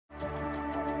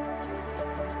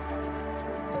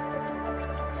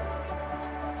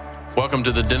Welcome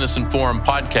to the Denison Forum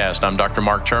podcast. I'm Dr.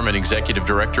 Mark Turman, Executive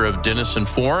Director of Denison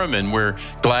Forum, and we're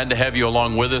glad to have you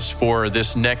along with us for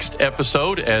this next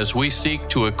episode as we seek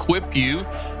to equip you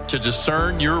to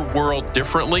discern your world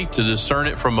differently, to discern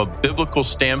it from a biblical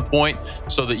standpoint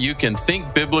so that you can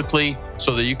think biblically,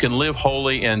 so that you can live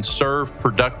holy and serve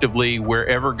productively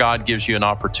wherever God gives you an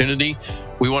opportunity.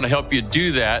 We want to help you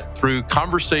do that through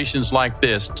conversations like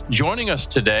this. Joining us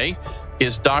today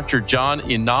is Dr. John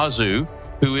Inazu,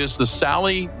 who is the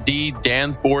Sally D.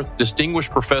 Danforth Distinguished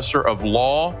Professor of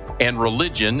Law and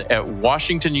Religion at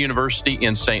Washington University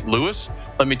in St. Louis.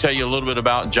 Let me tell you a little bit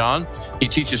about John. He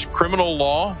teaches criminal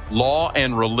law, law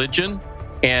and religion,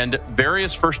 and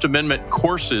various First Amendment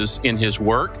courses in his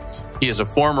work. He is a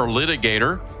former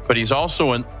litigator, but he's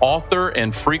also an author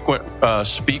and frequent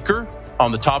speaker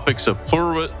on the topics of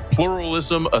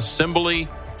pluralism, assembly,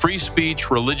 free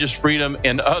speech, religious freedom,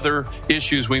 and other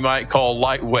issues we might call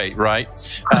lightweight, right?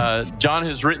 John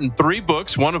has written 3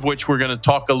 books, one of which we're going to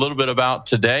talk a little bit about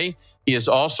today. He has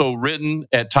also written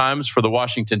at times for the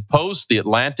Washington Post, the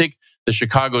Atlantic, the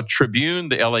Chicago Tribune,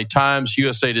 the LA Times,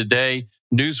 USA Today,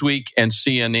 Newsweek, and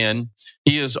CNN.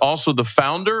 He is also the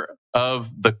founder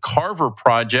of the Carver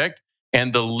Project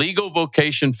and the Legal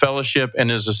Vocation Fellowship,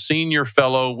 and is a senior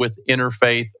fellow with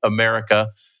Interfaith America.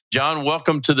 John,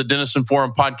 welcome to the Denison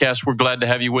Forum podcast. We're glad to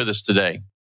have you with us today.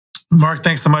 Mark,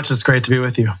 thanks so much. It's great to be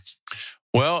with you.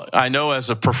 Well, I know as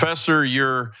a professor,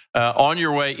 you're on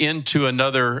your way into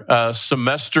another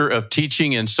semester of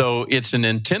teaching, and so it's an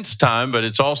intense time, but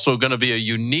it's also going to be a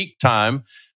unique time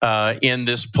in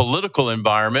this political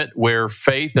environment where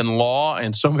faith and law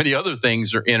and so many other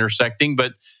things are intersecting.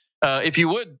 But if you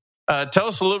would, tell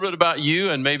us a little bit about you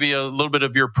and maybe a little bit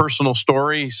of your personal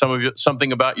story,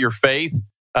 something about your faith.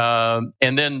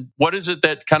 And then what is it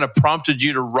that kind of prompted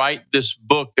you to write this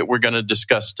book that we're going to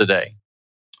discuss today?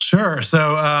 Sure.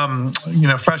 So,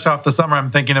 fresh off the summer, I'm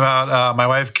thinking about my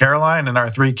wife, Caroline, and our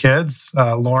 3 kids,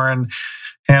 Lauren,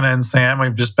 Hannah, and Sam.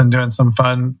 We've just been doing some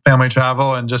fun family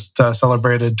travel and just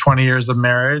celebrated 20 years of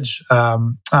marriage.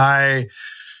 I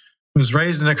was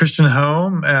raised in a Christian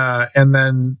home and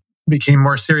then became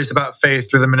more serious about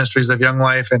faith through the ministries of Young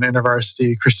Life and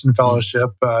InterVarsity Christian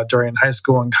Fellowship during high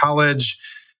school and college,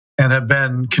 and have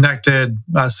been connected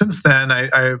since then.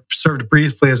 I served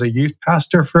briefly as a youth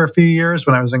pastor for a few years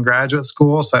when I was in graduate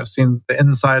school, so I've seen the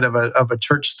inside of a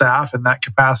church staff in that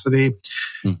capacity,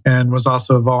 and was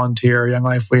also a volunteer Young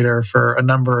Life leader for a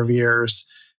number of years.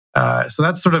 So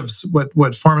that's sort of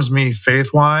what forms me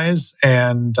faith-wise,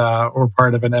 and we're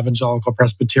part of an evangelical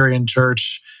Presbyterian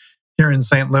church here in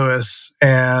St. Louis.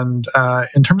 And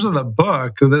in terms of the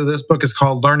book, this book is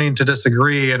called Learning to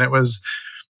Disagree, and it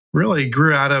really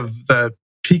grew out of the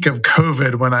peak of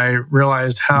COVID when I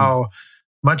realized how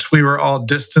much we were all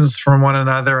distanced from one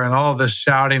another and all this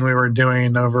shouting we were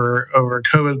doing over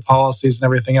COVID policies and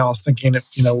everything else, thinking,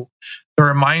 the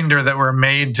reminder that we're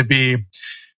made to be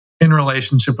in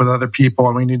relationship with other people,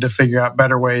 and we need to figure out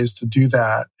better ways to do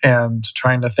that, and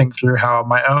trying to think through how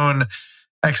my own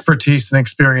expertise and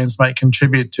experience might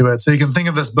contribute to it. So you can think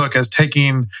of this book as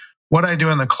taking what I do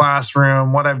in the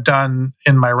classroom, what I've done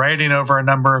in my writing over a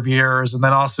number of years, and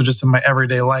then also just in my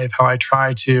everyday life, how I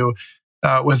try to,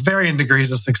 with varying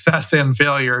degrees of success and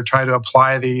failure, try to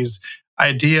apply these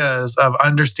ideas of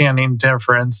understanding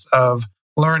difference, of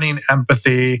learning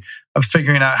empathy, of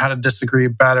figuring out how to disagree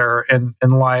better in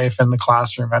life, in the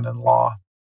classroom, and in law.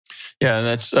 Yeah, and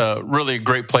that's really a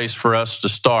great place for us to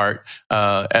start.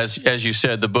 As you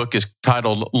said, the book is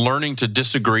titled "Learning to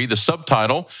Disagree." The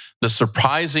subtitle: "The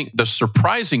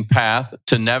Surprising Path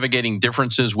to Navigating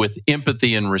Differences with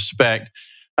Empathy and Respect."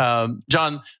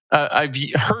 John, I've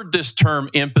heard this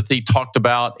term empathy talked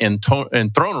about and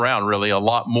thrown around really a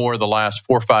lot more the last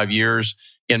 4 or 5 years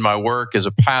in my work as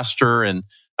a pastor and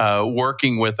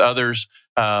working with others,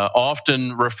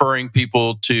 often referring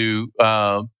people to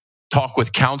talk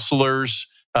with counselors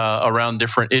around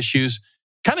different issues.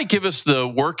 Kind of give us the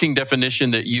working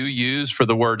definition that you use for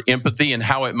the word empathy and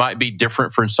how it might be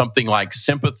different from something like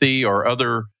sympathy or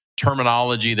other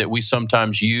terminology that we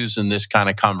sometimes use in this kind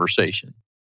of conversation.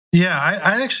 Yeah,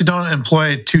 I actually don't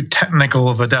employ too technical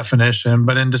of a definition,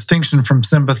 but in distinction from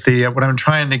sympathy, what I'm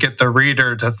trying to get the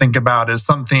reader to think about is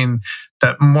something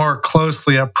that more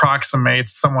closely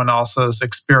approximates someone else's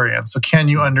experience. So can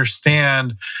you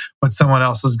understand what someone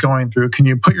else is going through? Can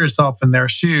you put yourself in their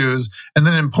shoes? And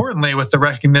then importantly, with the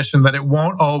recognition that it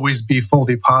won't always be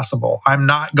fully possible. I'm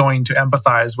not going to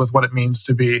empathize with what it means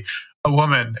to be a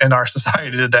woman in our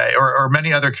society today, or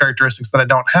many other characteristics that I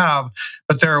don't have.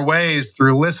 But there are ways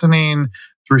through listening,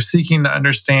 through seeking to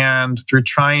understand, through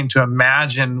trying to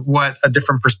imagine what a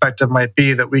different perspective might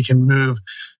be, that we can move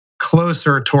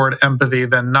closer toward empathy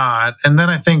than not. And then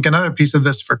I think another piece of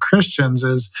this for Christians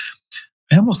is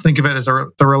I almost think of it as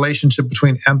the relationship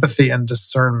between empathy and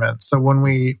discernment. So when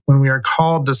we are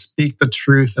called to speak the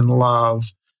truth in love,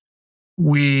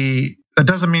 that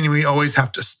doesn't mean we always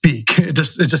have to speak. It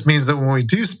just means that when we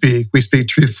do speak, we speak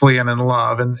truthfully and in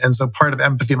love. And so part of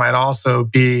empathy might also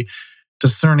be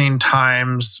discerning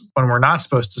times when we're not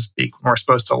supposed to speak, when we're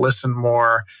supposed to listen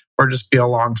more, or just be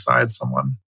alongside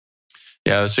someone.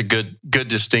 Yeah, that's a good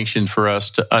distinction for us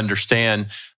to understand.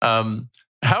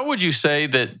 How would you say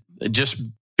that just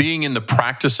being in the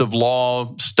practice of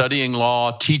law, studying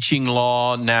law, teaching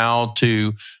law now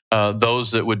to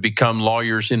those that would become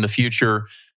lawyers in the future,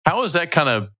 how has that kind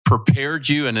of prepared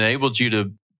you and enabled you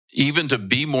to even to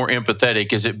be more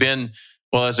empathetic? Has it been,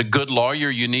 well, as a good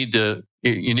lawyer, you need to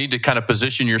kind of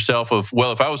position yourself of,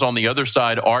 well, if I was on the other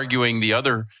side arguing the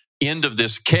other end of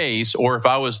this case, or if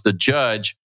I was the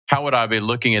judge, how would I be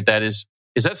looking at that? Is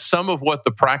that some of what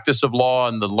the practice of law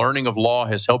and the learning of law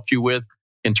has helped you with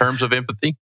in terms of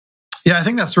empathy? Yeah, I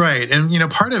think that's right. And,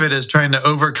 part of it is trying to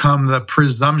overcome the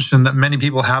presumption that many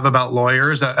people have about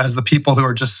lawyers as the people who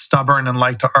are just stubborn and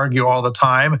like to argue all the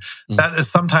time. That is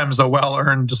sometimes a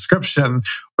well-earned description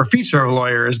or feature of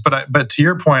lawyers. But to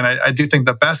your point, I do think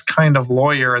the best kind of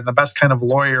lawyer and the best kind of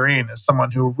lawyering is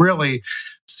someone who really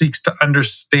seeks to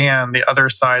understand the other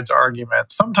side's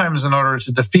argument, sometimes in order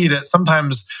to defeat it,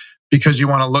 sometimes because you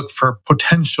want to look for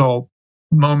potential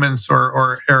moments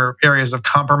or areas of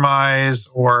compromise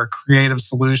or creative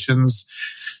solutions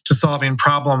to solving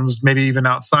problems, maybe even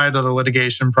outside of the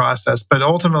litigation process. But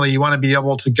ultimately, you want to be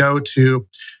able to go to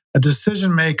a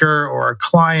decision maker or a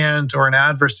client or an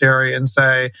adversary and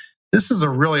say, this is a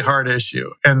really hard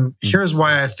issue. And here's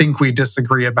why I think we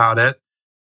disagree about it.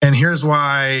 And here's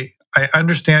why I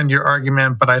understand your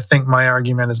argument, but I think my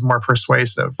argument is more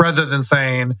persuasive, rather than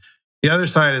saying the other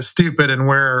side is stupid and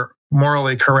we're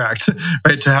morally correct,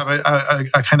 right? To have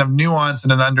a kind of nuance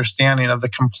and an understanding of the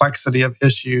complexity of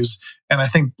issues. And I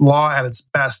think law at its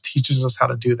best teaches us how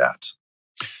to do that.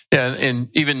 Yeah, and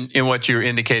even in what you're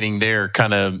indicating there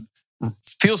kind of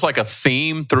feels like a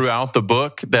theme throughout the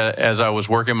book that as I was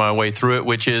working my way through it,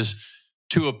 which is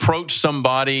to approach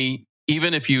somebody,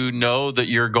 even if you know that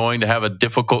you're going to have a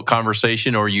difficult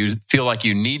conversation or you feel like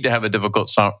you need to have a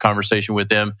difficult conversation with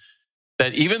them,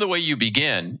 that even the way you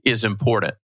begin is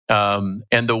important.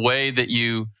 And the way that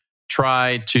you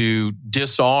try to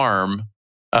disarm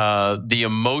the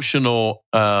emotional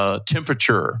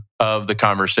temperature of the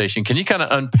conversation. Can you kind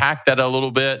of unpack that a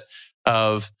little bit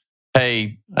of,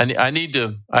 hey,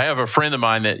 I have a friend of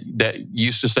mine that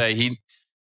used to say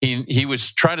he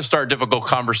was trying to start difficult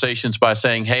conversations by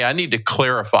saying, hey, I need to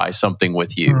clarify something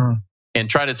with you and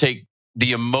try to take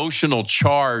the emotional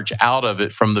charge out of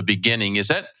it from the beginning. Is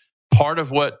that part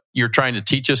of what you're trying to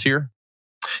teach us here?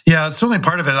 Yeah, it's certainly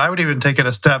part of it. I would even take it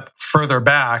a step further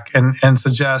back and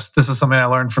suggest, this is something I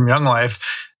learned from Young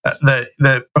Life,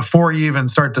 that before you even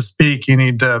start to speak, you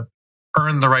need to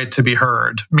earn the right to be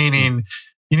heard, meaning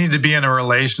you need to be in a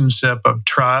relationship of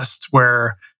trust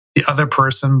where the other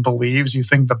person believes you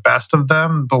think the best of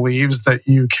them, believes that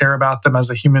you care about them as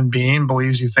a human being,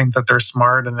 believes you think that they're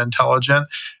smart and intelligent,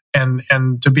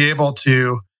 and to be able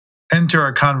to enter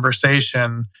a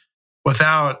conversation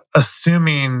without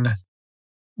assuming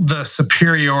the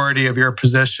superiority of your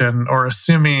position or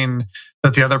assuming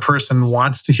that the other person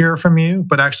wants to hear from you,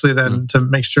 but actually then to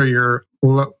make sure you're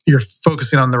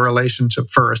focusing on the relationship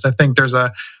first. I think there's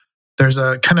a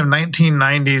kind of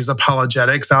 1990s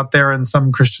apologetics out there in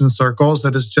some Christian circles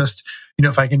that is just,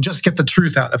 if I can just get the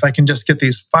truth out, if I can just get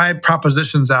these 5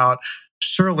 propositions out,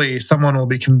 surely someone will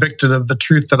be convicted of the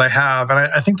truth that I have. And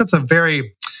I think that's a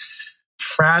very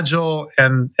fragile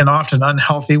and often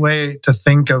unhealthy way to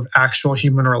think of actual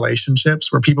human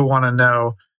relationships, where people want to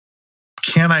know,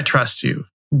 can I trust you?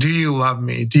 Do you love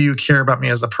me? Do you care about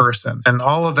me as a person? And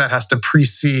all of that has to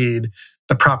precede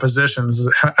the propositions,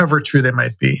 however true they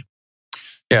might be.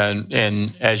 Yeah,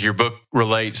 and as your book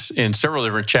relates in several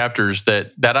different chapters,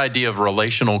 that idea of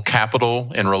relational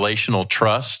capital and relational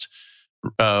trust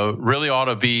really ought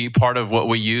to be part of what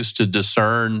we use to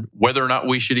discern whether or not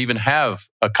we should even have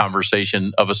a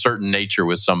conversation of a certain nature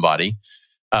with somebody,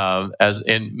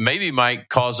 and maybe might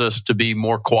cause us to be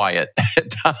more quiet at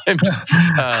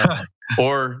times,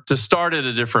 or to start at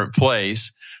a different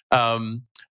place. John,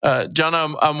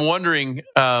 I'm wondering,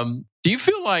 do you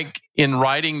feel like in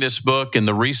writing this book and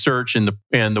the research and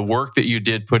the work that you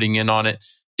did putting in on it,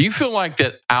 do you feel like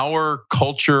that our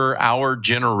culture, our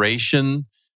generation,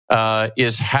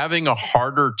 is having a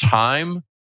harder time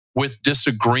with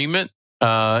disagreement?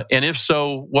 And if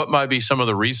so, what might be some of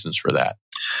the reasons for that?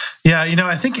 Yeah,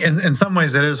 I think in some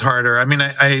ways it is harder. I mean,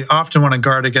 I often want to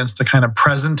guard against a kind of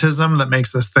presentism that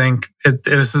makes us think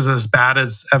this is as bad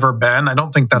as ever been. I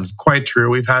don't think that's quite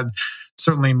true. We've had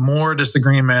certainly more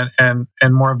disagreement and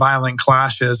more violent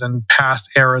clashes in past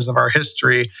eras of our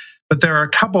history. But there are a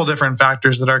couple different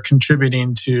factors that are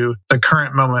contributing to the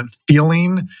current moment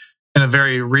feeling in a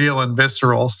very real and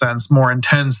visceral sense, more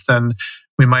intense than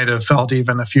we might have felt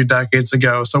even a few decades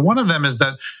ago. So one of them is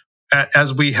that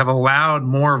as we have allowed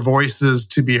more voices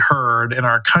to be heard in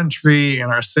our country, in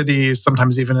our cities,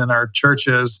 sometimes even in our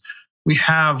churches, we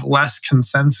have less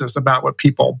consensus about what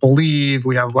people believe.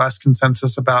 We have less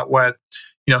consensus about what,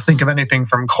 think of anything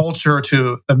from culture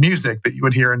to the music that you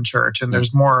would hear in church. And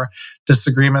there's more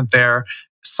disagreement there.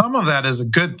 Some of that is a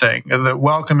good thing, that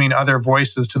welcoming other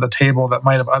voices to the table that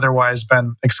might have otherwise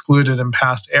been excluded in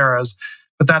past eras.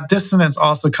 But that dissonance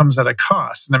also comes at a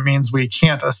cost. And it means we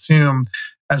can't assume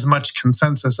as much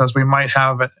consensus as we might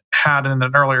have had in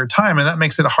an earlier time. And that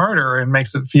makes it harder and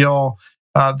makes it feel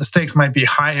the stakes might be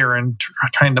higher in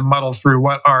trying to muddle through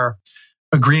what our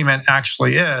agreement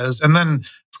actually is. And then,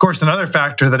 of course, another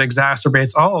factor that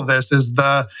exacerbates all of this is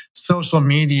the social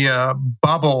media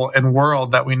bubble and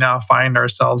world that we now find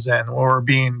ourselves in, where we're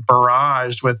being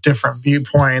barraged with different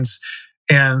viewpoints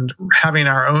and having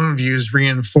our own views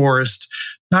reinforced,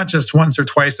 not just once or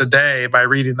twice a day by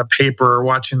reading the paper or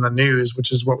watching the news,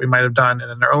 which is what we might have done in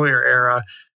an earlier era,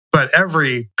 but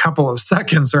every couple of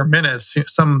seconds or minutes,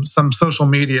 some social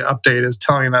media update is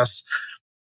telling us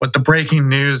what the breaking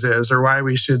news is or why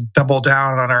we should double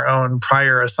down on our own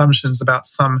prior assumptions about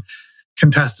some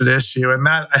contested issue. And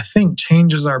that, I think,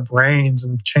 changes our brains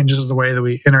and changes the way that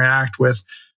we interact with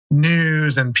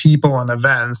news and people and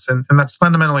events. And that's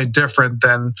fundamentally different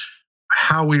than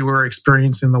how we were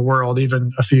experiencing the world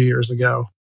even a few years ago.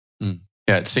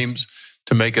 Yeah, it seems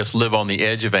to make us live on the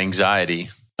edge of anxiety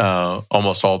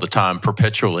almost all the time,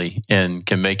 perpetually, and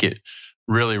can make it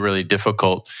really, really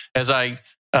difficult. As I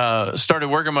started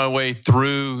working my way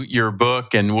through your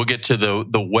book, and we'll get to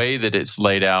the way that it's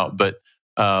laid out, but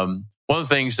one of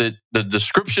the things that the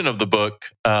description of the book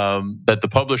that the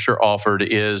publisher offered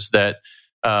is that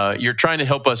you're trying to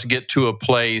help us get to a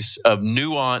place of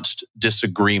nuanced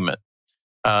disagreement.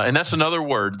 And that's another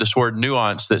word, this word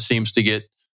nuance, that seems to get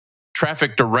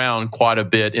trafficked around quite a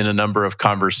bit in a number of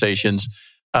conversations.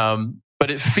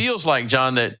 But it feels like,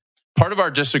 John, that part of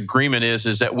our disagreement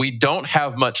is that we don't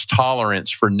have much tolerance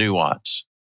for nuance.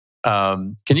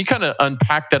 Can you kind of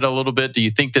unpack that a little bit? Do you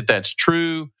think that that's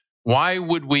true? Why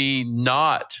would we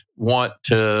not want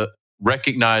to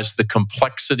recognize the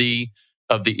complexity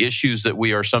of the issues that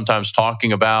we are sometimes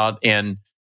talking about and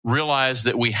realize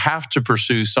that we have to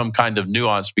pursue some kind of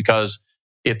nuance? Because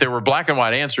if there were black and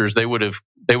white answers, they would have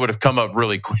come up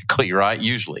really quickly, right?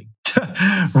 Usually.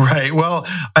 Right. Well,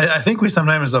 I think we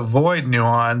sometimes avoid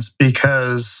nuance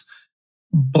because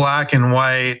black and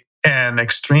white and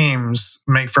extremes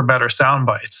make for better sound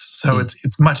bites. So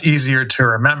it's much easier to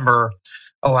remember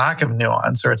a lack of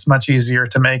nuance, or it's much easier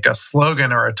to make a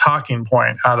slogan or a talking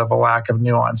point out of a lack of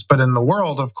nuance. But in the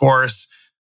world, of course,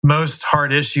 most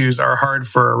hard issues are hard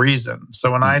for a reason.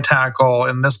 So when I tackle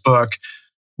in this book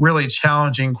really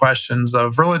challenging questions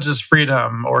of religious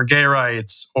freedom or gay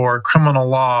rights or criminal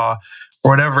law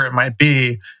or whatever it might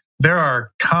be, there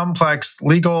are complex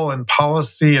legal and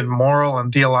policy and moral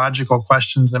and theological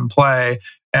questions in play.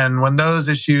 And when those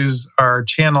issues are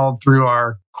channeled through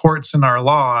our courts and our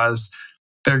laws,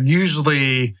 they're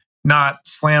usually not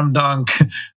slam dunk.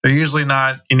 They're usually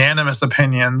not unanimous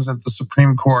opinions at the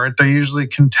Supreme Court. They're usually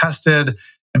contested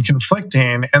and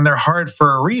conflicting, and they're hard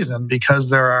for a reason, because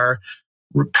there are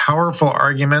powerful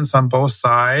arguments on both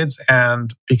sides,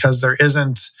 and because there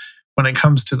isn't, when it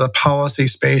comes to the policy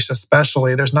space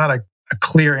especially, there's not a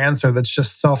clear answer that's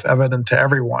just self-evident to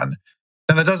everyone.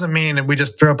 And that doesn't mean that we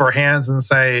just throw up our hands and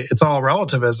say it's all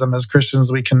relativism. As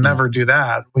Christians, we can never do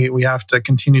that. We have to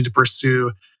continue to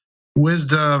pursue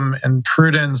wisdom and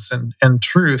prudence and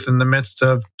truth in the midst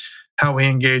of how we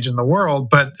engage in the world.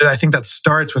 But I think that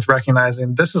starts with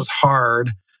recognizing this is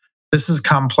hard, this is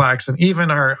complex, and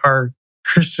even our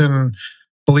Christian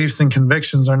beliefs and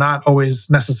convictions are not always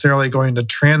necessarily going to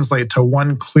translate to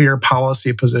one clear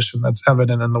policy position that's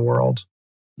evident in the world.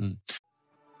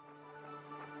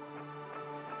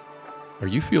 Are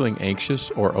you feeling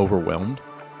anxious or overwhelmed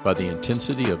by the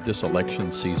intensity of this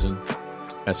election season?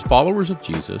 As followers of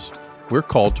Jesus, we're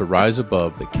called to rise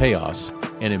above the chaos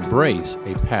and embrace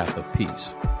a path of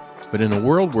peace. But in a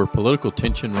world where political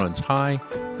tension runs high,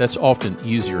 that's often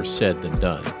easier said than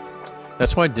done.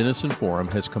 That's why Denison Forum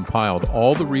has compiled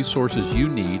all the resources you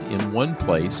need in one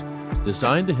place,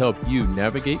 designed to help you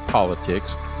navigate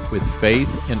politics with faith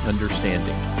and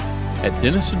understanding. At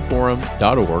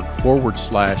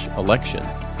denisonforum.org/election,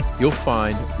 you'll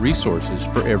find resources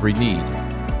for every need.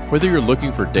 Whether you're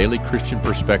looking for daily Christian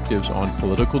perspectives on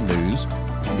political news,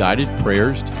 guided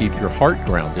prayers to keep your heart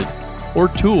grounded, or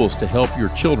tools to help your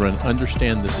children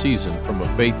understand the season from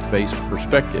a faith-based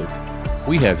perspective,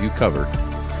 we have you covered.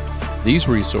 These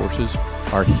resources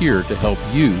are here to help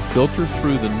you filter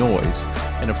through the noise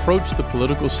and approach the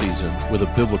political season with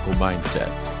a biblical mindset.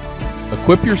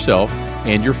 Equip yourself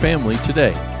and your family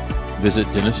today. Visit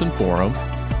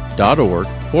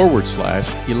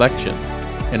denisonforum.org/election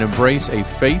and embrace a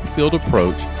faith-filled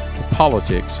approach to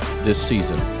politics this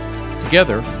season.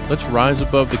 Together, let's rise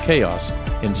above the chaos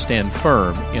and stand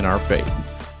firm in our faith.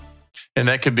 And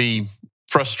that could be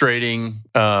frustrating,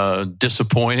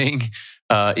 disappointing,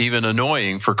 even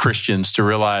annoying for Christians to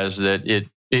realize that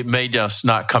it may just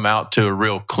not come out to a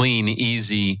real clean,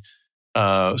 easy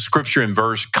scripture and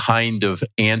verse kind of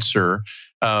answer,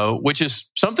 which is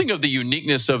something of the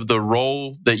uniqueness of the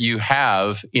role that you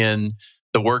have in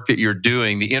the work that you're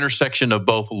doing, the intersection of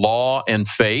both law and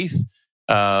faith.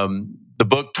 The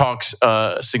book talks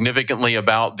significantly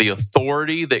about the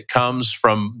authority that comes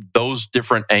from those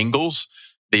different angles,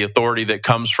 the authority that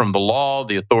comes from the law,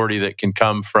 the authority that can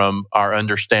come from our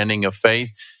understanding of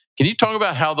faith. Can you talk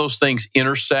about how those things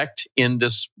intersect in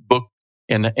this book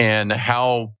and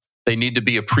how they need to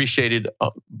be appreciated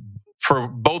for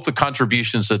both the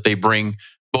contributions that they bring,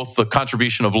 both the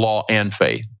contribution of law and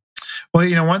faith? Well,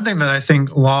 one thing that I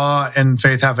think law and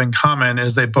faith have in common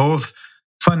is they both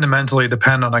fundamentally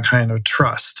depend on a kind of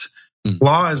trust.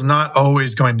 Law is not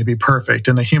always going to be perfect.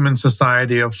 In a human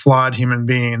society of flawed human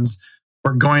beings,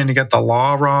 we're going to get the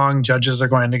law wrong. Judges are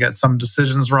going to get some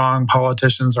decisions wrong.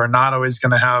 Politicians are not always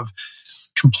going to have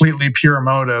completely pure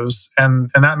motives. And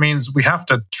that means we have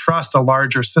to trust a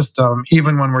larger system,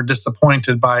 even when we're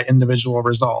disappointed by individual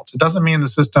results. It doesn't mean the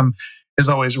system is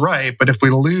always right, but if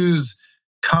we lose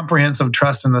comprehensive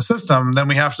trust in the system, then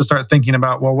we have to start thinking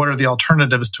about, well, what are the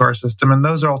alternatives to our system? And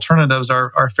those alternatives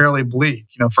are fairly bleak.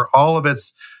 For all of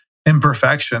its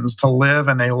imperfections, to live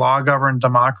in a law-governed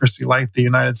democracy like the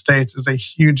United States is a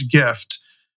huge gift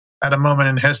at a moment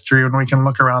in history when we can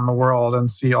look around the world and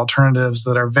see alternatives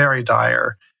that are very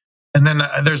dire. And then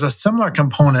there's a similar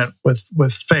component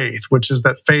with faith, which is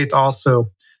that faith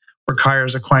also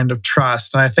requires a kind of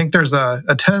trust. And I think there's a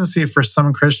tendency for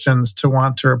some Christians to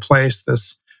want to replace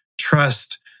this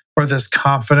trust or this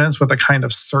confidence with a kind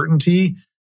of certainty,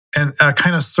 and a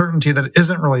kind of certainty that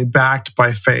isn't really backed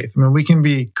by faith. I mean, we can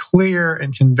be clear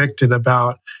and convicted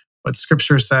about what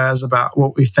Scripture says, about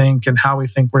what we think and how we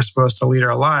think we're supposed to lead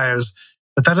our lives,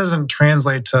 but that doesn't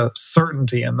translate to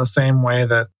certainty in the same way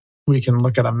that we can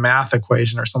look at a math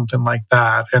equation or something like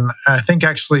that. And I think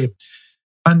actually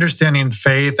understanding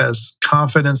faith as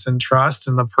confidence and trust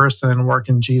in the person and work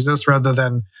in Jesus, rather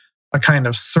than a kind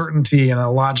of certainty and a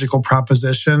logical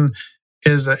proposition,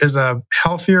 is a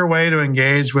healthier way to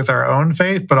engage with our own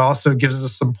faith, but also gives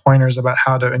us some pointers about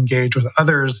how to engage with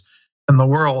others in the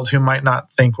world who might not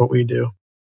think what we do.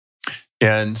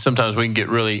 Yeah, and sometimes we can get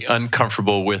really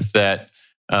uncomfortable with that,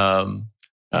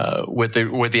 with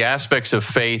the aspects of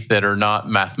faith that are not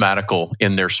mathematical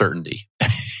in their certainty.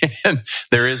 And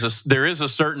there is a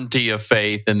certainty of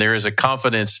faith, and there is a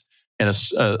confidence and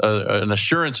an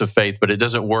assurance of faith, but it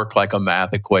doesn't work like a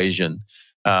math equation.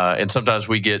 And sometimes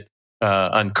we get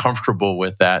uncomfortable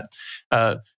with that.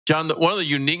 John, one of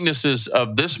the uniquenesses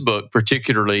of this book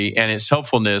particularly, and its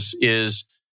helpfulness, is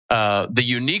the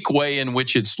unique way in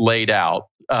which it's laid out.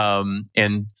 And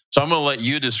so I'm going to let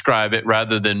you describe it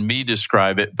rather than me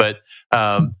describe it. But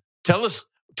tell us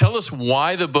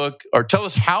why the book, or tell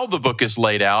us how the book is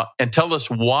laid out, and tell us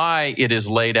why it is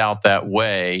laid out that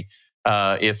way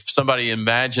if somebody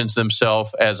imagines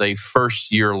themselves as a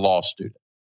first-year law student.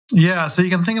 Yeah, so you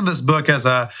can think of this book as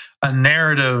a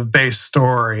narrative-based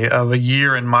story of a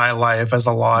year in my life as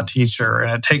a law teacher, and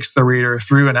it takes the reader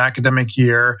through an academic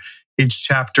year. Each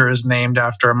chapter is named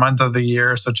after a month of the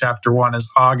year. So chapter 1 is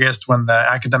August, when the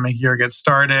academic year gets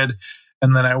started.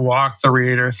 And then I walk the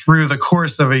reader through the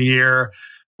course of a year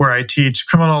where I teach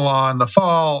criminal law in the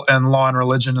fall and law and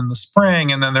religion in the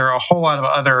spring. And then there are a whole lot of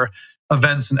other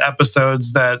events and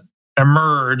episodes that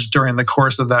emerge during the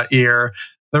course of that year.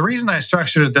 The reason I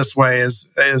structured it this way is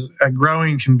a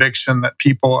growing conviction that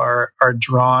people are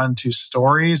drawn to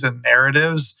stories and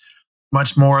narratives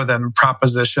much more than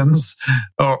propositions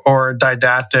or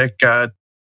didactic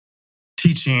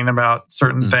teaching about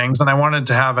certain things. And I wanted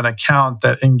to have an account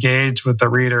that engaged with the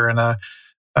reader in a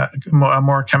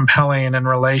more compelling and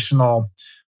relational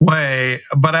way.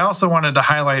 But I also wanted to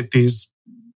highlight these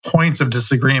points of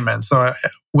disagreement. So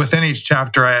within each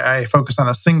chapter, I focus on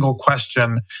a single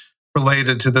question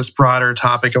related to this broader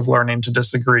topic of learning to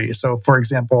disagree. So, for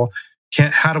example,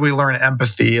 how do we learn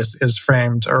empathy is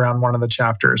framed around one of the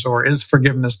chapters, or is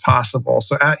forgiveness possible?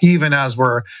 So even as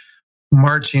we're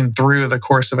marching through the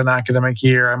course of an academic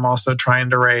year, I'm also trying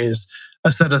to raise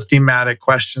a set of thematic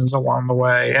questions along the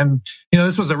way. And,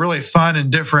 this was a really fun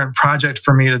and different project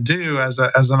for me to do as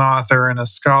an author and a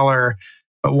scholar.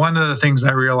 But one of the things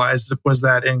I realized was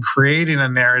that in creating a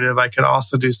narrative, I could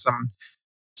also do some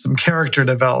character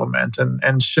development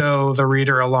and show the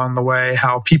reader along the way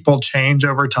how people change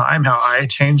over time, how I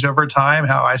change over time,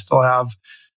 how I still have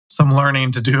some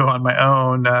learning to do on my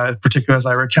own, particularly as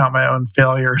I recount my own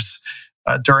failures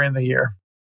during the year.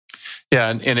 Yeah,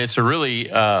 and it's a really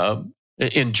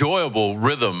enjoyable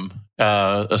rhythm,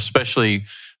 especially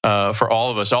for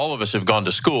all of us. All of us have gone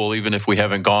to school, even if we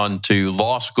haven't gone to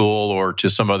law school or to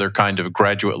some other kind of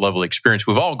graduate level experience.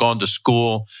 We've all gone to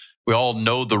school. We all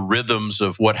know the rhythms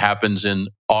of what happens in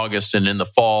August and in the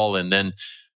fall, and then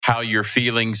how your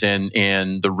feelings and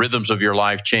the rhythms of your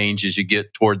life change as you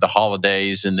get toward the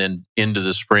holidays and then into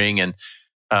the spring. And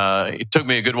it took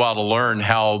me a good while to learn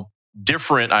how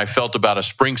different I felt about a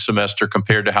spring semester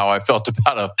compared to how I felt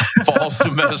about a fall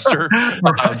semester.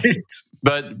 Right.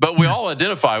 But we all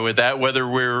identify with that, whether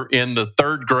we're in the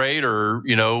third grade or,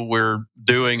 we're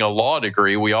doing a law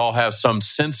degree. We all have some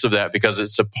sense of that because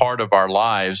it's a part of our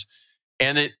lives.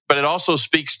 But it also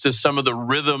speaks to some of the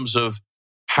rhythms of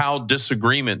how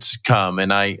disagreements come.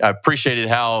 And I appreciated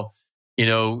how,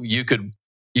 you could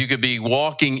be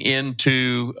walking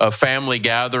into a family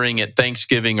gathering at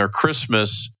Thanksgiving or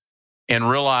Christmas and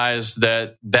realize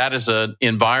that is an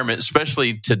environment,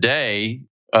 especially today,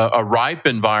 a ripe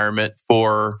environment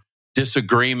for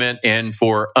disagreement and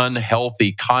for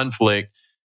unhealthy conflict.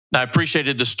 And I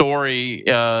appreciated the story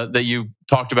that you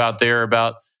talked about there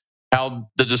about how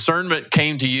the discernment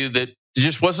came to you that it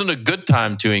just wasn't a good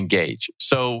time to engage.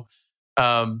 So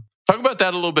talk about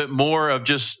that a little bit more, of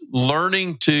just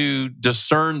learning to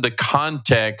discern the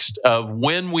context of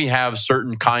when we have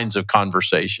certain kinds of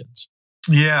conversations.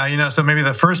 Yeah, so maybe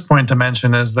the first point to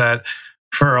mention is that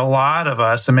for a lot of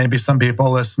us, and maybe some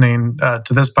people listening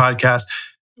to this podcast,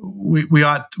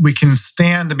 we can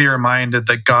stand to be reminded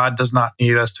that God does not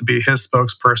need us to be His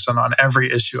spokesperson on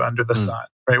every issue under the sun.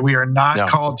 Right? We are not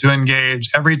called to engage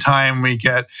every time we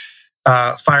get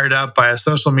fired up by a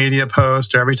social media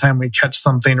post, or every time we catch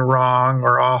something wrong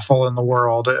or awful in the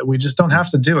world. We just don't have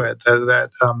to do it.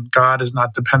 That God is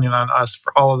not depending on us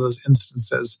for all of those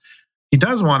instances. He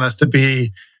does want us to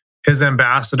be His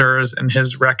ambassadors and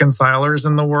His reconcilers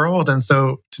in the world. And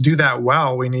so to do that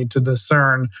well, we need to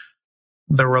discern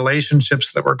the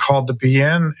relationships that we're called to be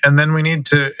in, and then we need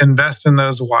to invest in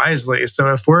those wisely.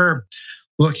 So if we're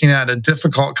looking at a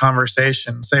difficult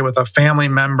conversation, say with a family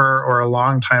member or a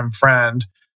longtime friend,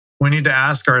 we need to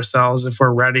ask ourselves if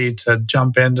we're ready to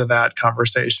jump into that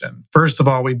conversation. First of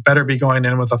all, we better be going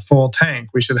in with a full tank.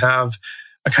 We should have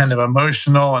a kind of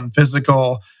emotional and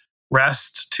physical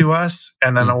rest to us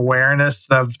and an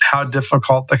awareness of how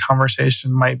difficult the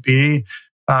conversation might be.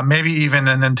 Maybe even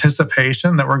an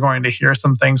anticipation that we're going to hear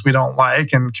some things we don't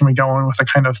like. And can we go in with a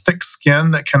kind of thick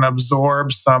skin that can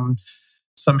absorb some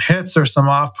hits or some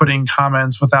off-putting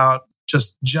comments without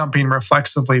just jumping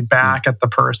reflexively back at the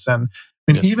person?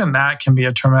 I mean, even that can be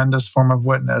a tremendous form of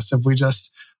witness if we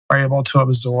just are able to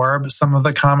absorb some of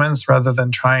the comments rather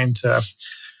than trying to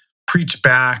preach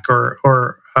back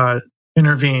or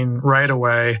intervene right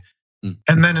away.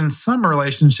 And then in some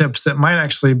relationships, it might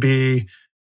actually be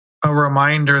a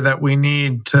reminder that we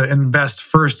need to invest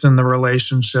first in the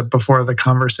relationship before the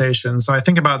conversation. So I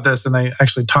think about this, and I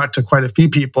actually talked to quite a few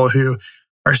people who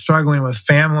are struggling with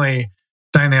family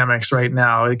dynamics right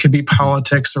now. It could be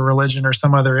politics or religion or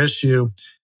some other issue.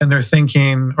 And they're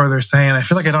thinking, or they're saying, I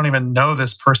feel like I don't even know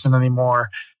this person anymore.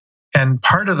 And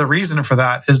part of the reason for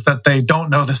that is that they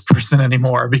don't know this person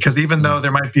anymore, because even though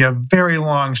there might be a very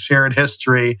long shared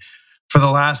history for the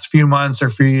last few months or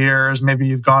few years, maybe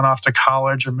you've gone off to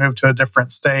college or moved to a different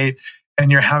state,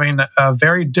 and you're having a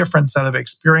very different set of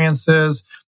experiences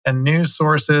and news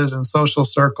sources and social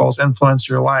circles influence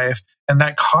your life. And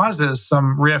that causes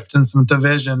some rift and some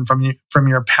division from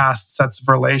your past sets of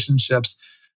relationships.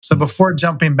 So before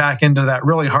jumping back into that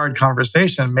really hard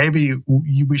conversation, maybe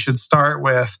we should start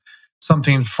with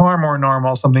something far more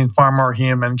normal, something far more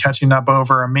human, catching up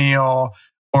over a meal,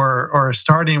 or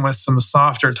starting with some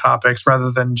softer topics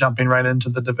rather than jumping right into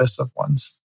the divisive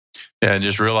ones. Yeah, and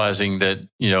just realizing that,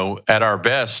 at our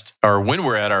best, or when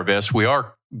we're at our best, we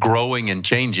are growing and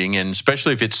changing. And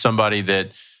especially if it's somebody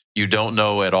that you don't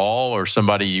know at all, or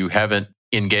somebody you haven't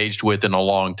engaged with in a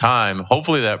long time,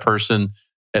 hopefully that person,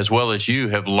 as well as you,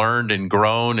 have learned and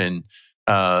grown and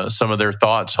some of their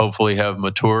thoughts hopefully have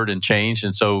matured and changed.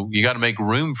 And so you got to make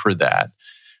room for that.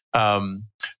 John,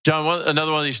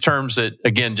 another one of these terms that,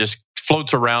 again, just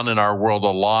floats around in our world a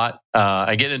lot.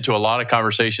 I get into a lot of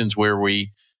conversations where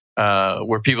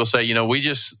where people say,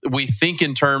 we think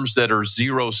in terms that are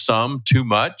zero sum too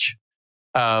much.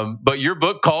 But your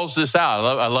book calls this out.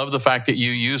 I love the fact that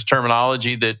you use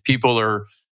terminology that people are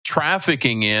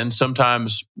trafficking in,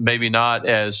 sometimes maybe not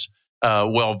as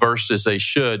well versed as they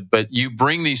should, but you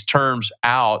bring these terms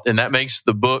out, and that makes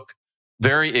the book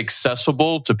very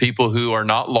accessible to people who are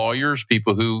not lawyers,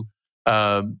 people who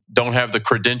don't have the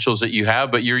credentials that you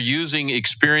have, but you're using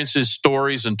experiences,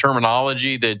 stories, and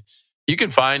terminology that you can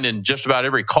find in just about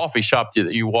every coffee shop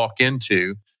that you walk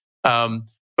into.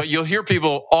 But you'll hear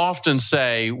people often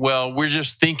say, well, we're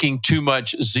just thinking too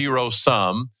much zero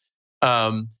sum.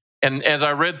 And as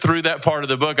I read through that part of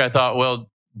the book, I thought, well,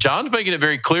 John's making it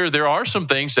very clear there are some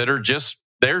things that are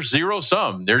they're zero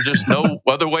sum. There's just no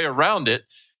other way around it.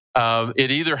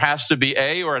 It either has to be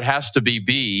A or it has to be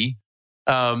B.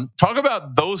 Talk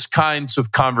about those kinds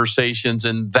of conversations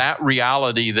and that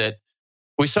reality that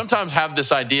we sometimes have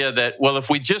this idea that, well, if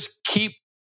we just keep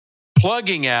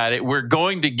plugging at it, we're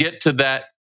going to get to that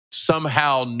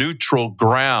somehow neutral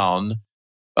ground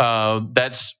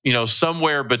that's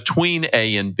somewhere between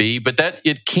A and B, but that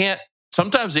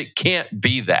sometimes it can't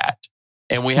be that,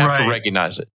 and we have to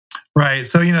recognize it. Right.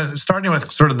 So, starting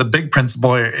with sort of the big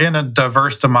principle here, in a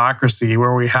diverse democracy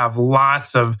where we have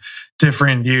lots of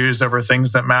different views over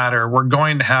things that matter, we're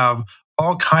going to have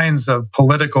all kinds of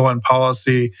political and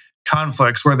policy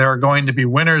conflicts where there are going to be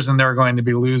winners and there are going to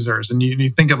be losers. And you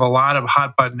think of a lot of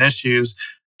hot button issues.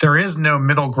 There is no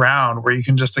middle ground where you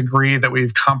can just agree that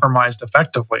we've compromised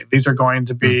effectively. These are going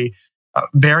to be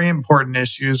very important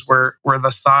issues where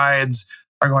the sides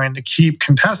are going to keep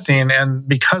contesting. And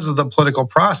because of the political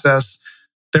process,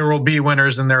 there will be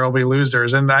winners and there will be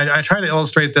losers. And I try to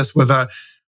illustrate this with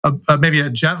maybe a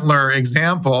gentler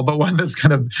example, but one that's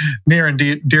kind of near and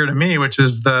dear to me, which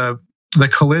is the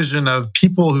collision of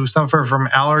people who suffer from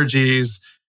allergies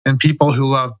and people who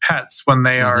love pets when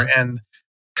they are in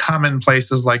common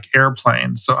places like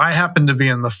airplanes. So I happen to be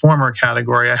in the former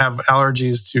category. I have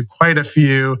allergies to quite a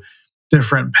few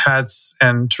different pets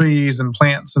and trees and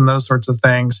plants and those sorts of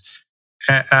things.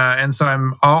 And so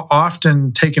I'm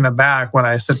often taken aback when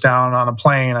I sit down on a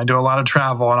plane. I do a lot of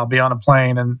travel and I'll be on a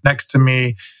plane, and next to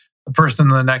me, the person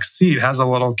in the next seat has a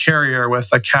little carrier with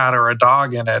a cat or a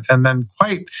dog in it. And then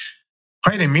quite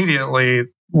immediately,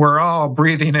 we're all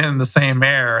breathing in the same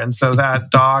air. And so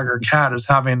that dog or cat is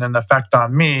having an effect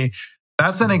on me.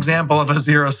 That's an example of a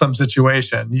zero-sum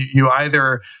situation. You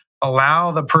either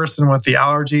allow the person with the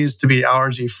allergies to be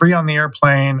allergy-free on the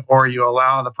airplane, or you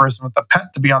allow the person with the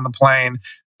pet to be on the plane,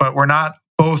 but we're not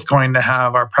both going to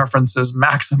have our preferences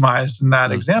maximized in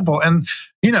that example. And,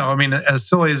 as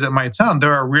silly as it might sound,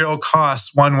 there are real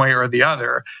costs one way or the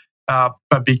other.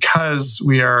 But because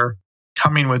we are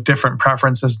coming with different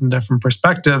preferences and different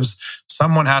perspectives,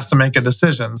 someone has to make a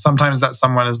decision. Sometimes that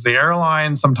someone is the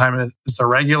airline, sometimes it's a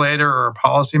regulator or a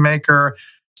policymaker.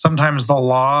 Sometimes the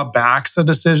law backs a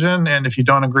decision, and if you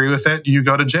don't agree with it, you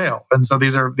go to jail. And so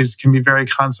these can be very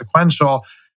consequential,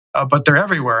 but they're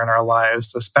everywhere in our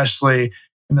lives, especially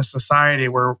in a society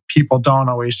where people don't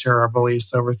always share our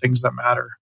beliefs over things that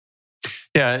matter.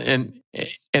 Yeah,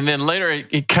 and then later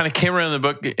it kind of came around in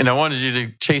the book, and I wanted you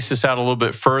to chase this out a little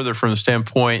bit further from the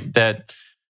standpoint that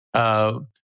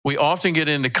we often get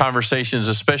into conversations,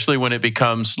 especially when it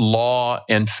becomes law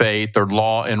and faith or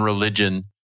law and religion.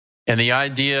 And the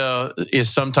idea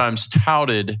is sometimes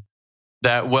touted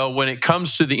that, well, when it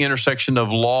comes to the intersection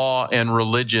of law and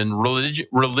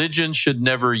religion should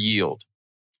never yield.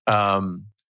 And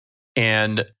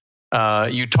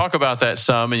you talk about that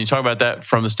some, and you talk about that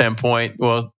from the standpoint,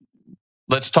 well,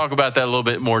 let's talk about that a little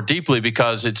bit more deeply,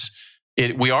 because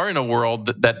we are in a world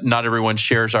that not everyone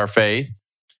shares our faith.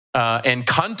 And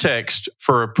context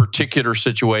for a particular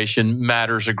situation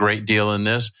matters a great deal in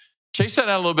this. Chase that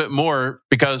out a little bit more,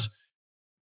 because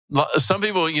some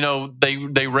people,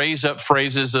 they raise up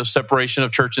phrases of separation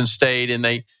of church and state,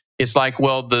 and it's like,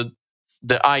 well, the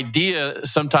idea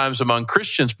sometimes among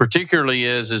Christians particularly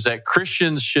is that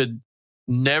Christians should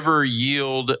never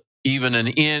yield even an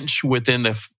inch within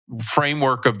the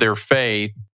framework of their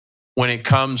faith when it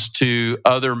comes to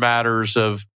other matters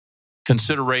of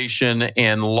consideration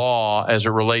and law as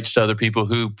it relates to other people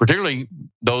who, particularly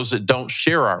those that don't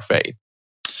share our faith.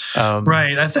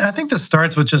 Right. I think this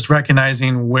starts with just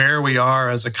recognizing where we are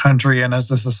as a country and as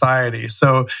a society.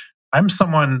 So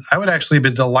I would actually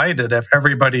be delighted if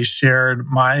everybody shared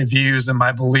my views and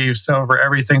my beliefs over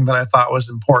everything that I thought was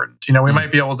important. We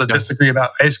might be able to disagree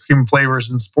about ice cream flavors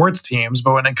and sports teams,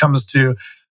 but when it comes to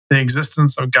the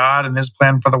existence of God and his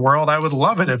plan for the world, I would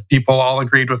love it if people all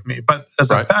agreed with me. But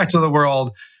as a fact of the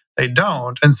world, they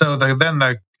don't. And so then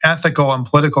the ethical and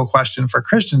political question for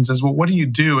Christians is, well, what do you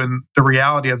do in the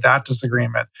reality of that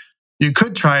disagreement? You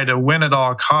could try to win at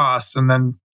all costs and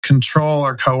then control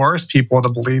or coerce people to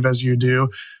believe as you do.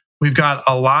 We've got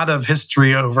a lot of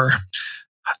history over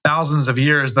thousands of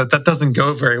years that doesn't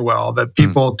go very well, that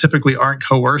people typically aren't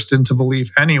coerced into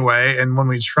belief anyway. And when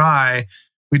we try,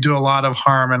 we do a lot of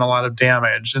harm and a lot of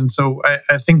damage. And so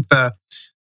I think the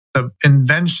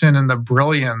invention and the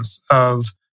brilliance of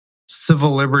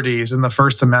civil liberties in the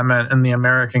First Amendment in the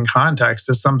American context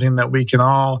is something that we can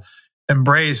all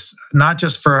embrace, not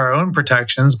just for our own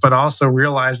protections, but also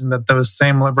realizing that those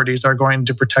same liberties are going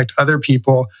to protect other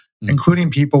people, including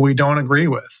people we don't agree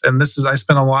with. And I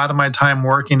spent a lot of my time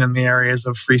working in the areas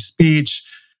of free speech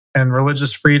and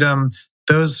religious freedom.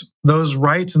 Those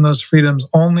rights and those freedoms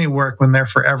only work when they're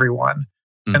for everyone.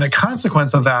 And a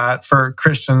consequence of that for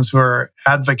Christians who are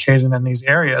advocating in these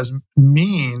areas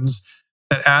means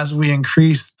that as we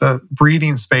increase the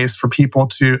breathing space for people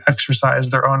to exercise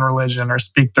their own religion or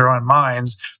speak their own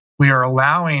minds, we are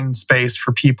allowing space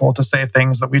for people to say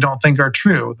things that we don't think are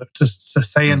true, to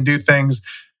say and do things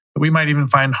that we might even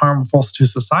find harmful to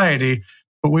society.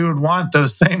 But we would want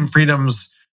those same freedoms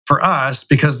for us,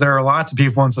 because there are lots of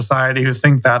people in society who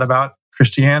think that about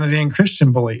Christianity and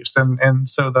Christian beliefs. And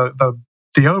so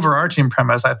the overarching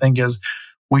premise, I think, is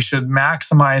we should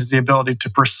maximize the ability to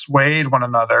persuade one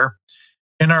another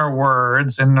in our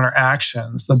words and in our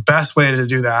actions. The best way to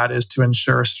do that is to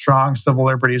ensure strong civil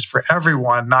liberties for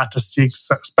everyone, not to seek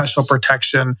special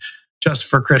protection just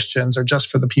for Christians or just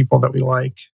for the people that we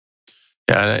like.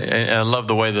 Yeah, and I love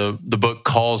the way the book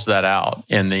calls that out,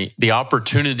 and the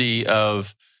opportunity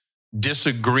of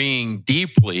disagreeing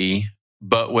deeply,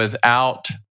 but without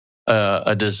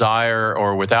a desire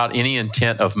or without any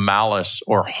intent of malice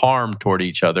or harm toward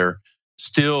each other.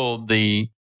 Still, the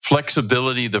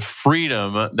flexibility, the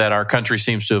freedom that our country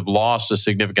seems to have lost a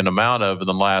significant amount of in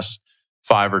the last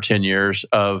 5 or 10 years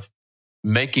of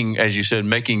making, as you said,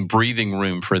 making breathing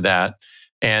room for that.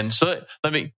 And so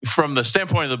from the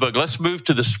standpoint of the book, let's move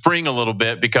to the spring a little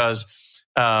bit, because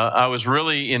I was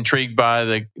really intrigued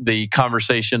by the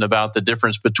conversation about the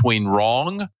difference between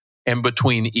wrong and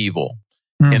between evil.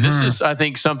 And this is, I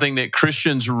think, something that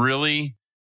Christians really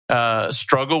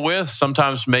struggle with.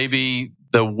 Sometimes maybe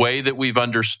the way that we've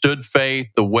understood faith,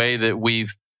 the way that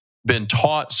we've been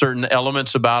taught certain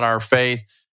elements about our faith,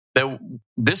 that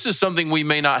this is something we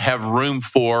may not have room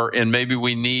for and maybe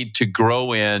we need to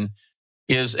grow in,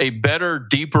 is a better,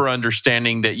 deeper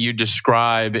understanding that you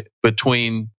describe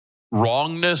between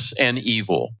wrongness and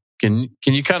evil. Can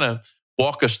you kind of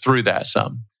walk us through that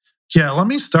some? Yeah, let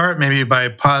me start maybe by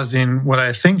positing what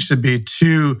I think should be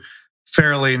two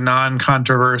fairly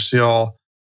non-controversial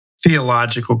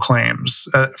theological claims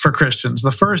for Christians.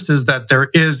 The first is that there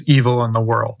is evil in the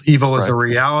world. Evil is a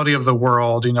reality of the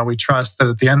world. We trust that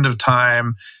at the end of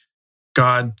time,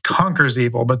 God conquers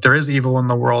evil, but there is evil in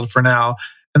the world for now.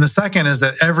 And the second is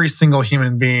that every single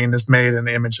human being is made in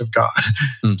the image of God.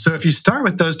 So if you start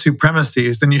with those two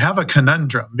premises, then you have a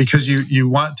conundrum, because you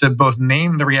want to both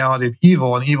name the reality of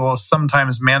evil, and evil is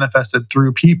sometimes manifested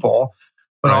through people,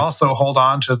 but also hold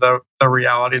on to the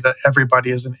reality that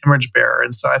everybody is an image bearer.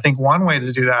 And so I think one way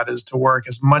to do that is to work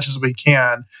as much as we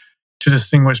can to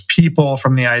distinguish people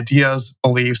from the ideas,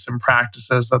 beliefs, and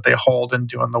practices that they hold and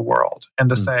do in the world. And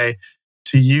to say,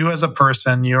 to you as a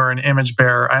person, you're an image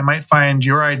bearer. I might find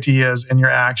your ideas and your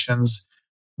actions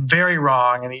very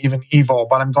wrong and even evil,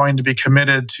 but I'm going to be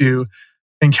committed to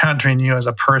encountering you as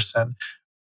a person.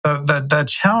 The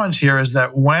challenge here is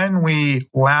that when we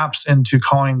lapse into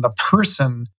calling the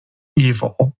person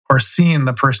evil or seeing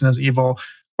the person as evil,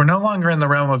 we're no longer in the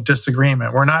realm of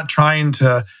disagreement. We're not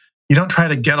you don't try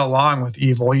to get along with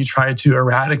evil. You try to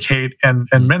eradicate and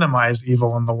minimize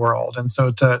evil in the world. And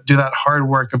so to do that hard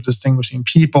work of distinguishing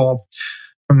people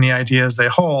from the ideas they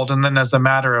hold, and then as a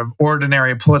matter of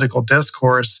ordinary political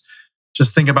discourse,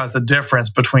 just think about the difference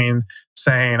between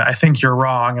saying, I think you're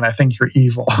wrong and I think you're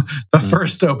evil. The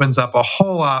first opens up a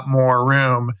whole lot more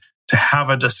room to have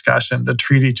a discussion, to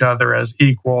treat each other as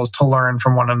equals, to learn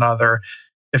from one another.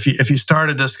 If you start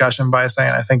a discussion by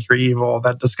saying, I think you're evil,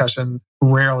 that discussion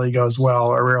rarely goes well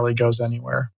or rarely goes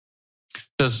anywhere.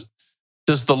 Does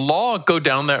the law go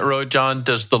down that road, John?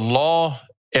 Does the law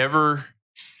ever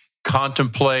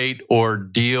contemplate or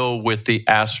deal with the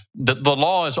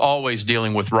law is always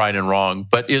dealing with right and wrong,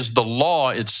 but is the law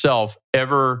itself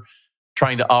ever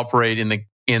trying to operate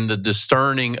in the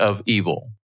discerning of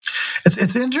evil?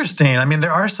 It's interesting. I mean,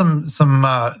 there are some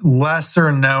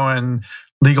lesser known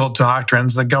legal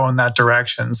doctrines that go in that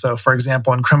direction. So, for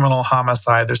example, in criminal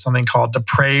homicide, there's something called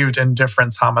depraved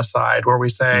indifference homicide, where we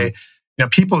say,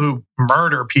 people who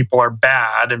murder people are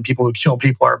bad and people who kill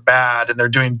people are bad and they're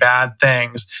doing bad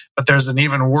things. But there's an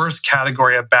even worse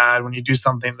category of bad when you do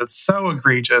something that's so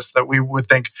egregious that we would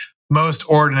think most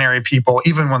ordinary people,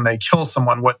 even when they kill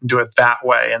someone, wouldn't do it that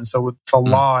way. And so the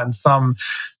law in some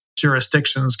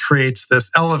jurisdictions creates this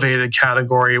elevated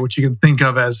category, which you can think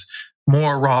of as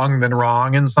more wrong than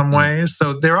wrong in some ways.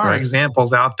 So there are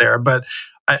examples out there, but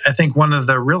I think one of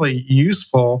the really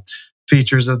useful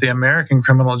features of the American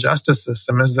criminal justice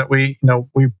system is that we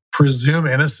presume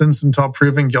innocence until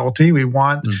proven guilty. We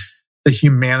want the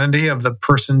humanity of the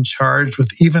person charged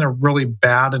with even a really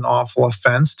bad and awful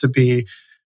offense to be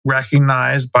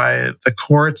recognized by the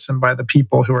courts and by the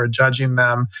people who are judging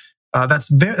them.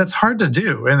 That's hard to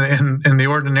do in the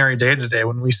ordinary day-to-day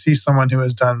when we see someone who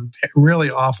has done really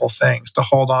awful things, to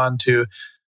hold on to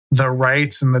the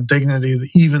rights and the dignity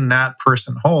that even that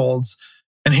person holds.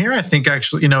 And here I think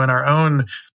actually, in our own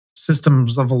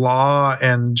systems of law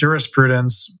and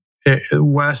jurisprudence,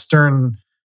 Western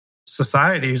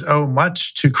societies owe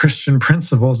much to Christian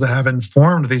principles that have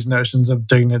informed these notions of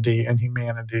dignity and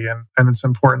humanity. And it's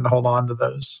important to hold on to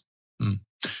those.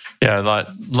 Yeah,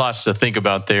 lots to think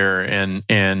about there, and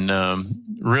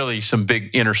really some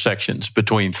big intersections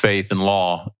between faith and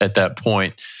law at that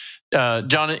point.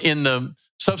 John, in the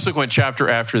subsequent chapter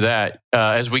after that,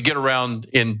 as we get around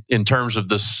in terms of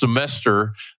the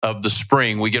semester of the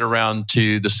spring, we get around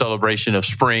to the celebration of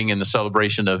spring and the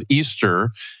celebration of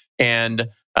Easter, and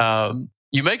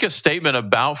you make a statement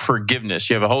about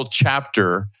forgiveness. You have a whole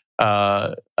chapter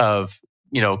of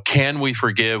can we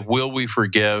forgive? Will we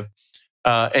forgive?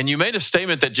 And you made a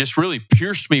statement that just really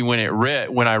pierced me when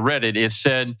I read it. It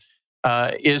said,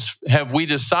 have we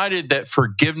decided that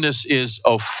forgiveness is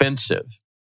offensive,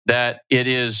 that it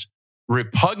is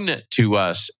repugnant to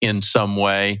us in some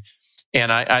way?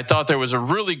 And I thought there was a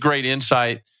really great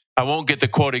insight. I won't get the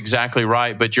quote exactly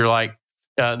right, but you're like,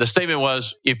 the statement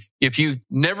was, if you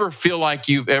never feel like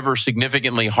you've ever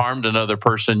significantly harmed another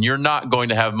person, you're not going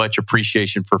to have much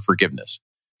appreciation for forgiveness.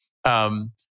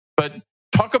 But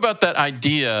talk about that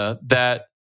idea that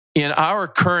in our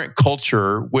current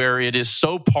culture, where it is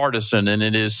so partisan and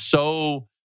it is so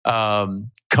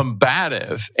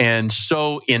combative and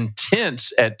so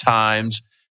intense at times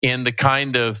in the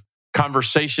kind of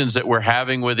conversations that we're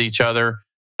having with each other,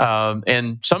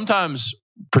 and sometimes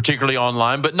particularly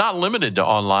online, but not limited to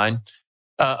online,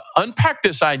 unpack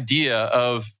this idea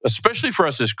of, especially for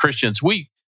us as Christians, we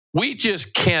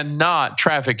just cannot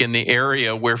traffic in the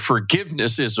area where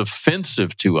forgiveness is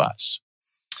offensive to us.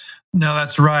 No,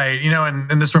 that's right.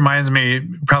 And this reminds me,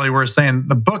 probably worth saying,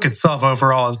 the book itself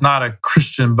overall is not a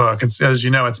Christian book. It's, as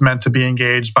you know, it's meant to be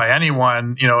engaged by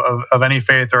anyone, of any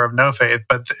faith or of no faith,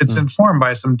 but it's informed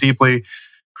by some deeply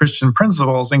Christian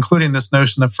principles, including this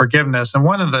notion of forgiveness. And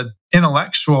one of the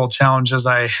intellectual challenges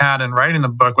I had in writing the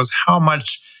book was how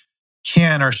much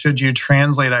can or should you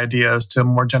translate ideas to a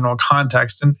more general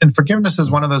context? And forgiveness is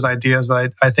one of those ideas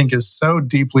that I think is so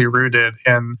deeply rooted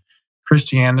in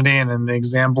Christianity and in the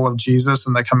example of Jesus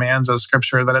and the commands of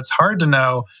Scripture that it's hard to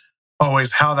know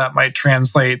always how that might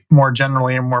translate more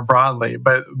generally and more broadly.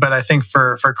 But I think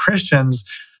for Christians,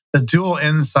 the dual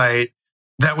insight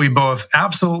that we both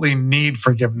absolutely need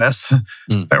forgiveness,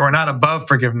 that we're not above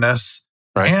forgiveness,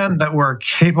 and that we're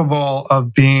capable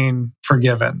of being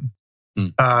forgiven.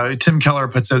 Tim Keller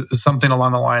puts it something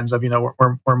along the lines of,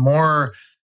 we're more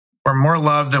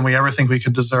loved than we ever think we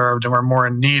could deserve, and we're more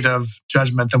in need of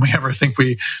judgment than we ever think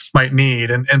we might need.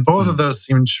 And both of those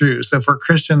seem true. So for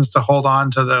Christians to hold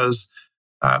on to those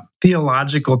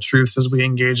theological truths as we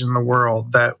engage in the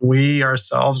world, that we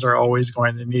ourselves are always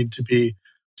going to need to be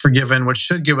forgiven, which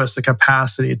should give us the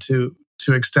capacity to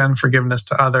extend forgiveness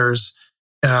to others.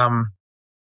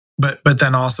 But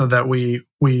then also that we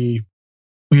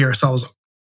ourselves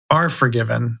are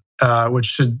forgiven, which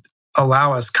should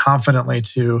allow us confidently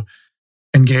to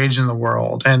engage in the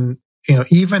world. And,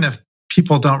 even if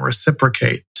people don't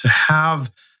reciprocate, to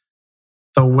have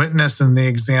the witness and the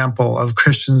example of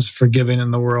Christians forgiving in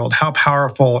the world, how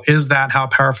powerful is that? How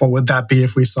powerful would that be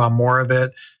if we saw more of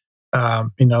it?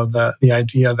 The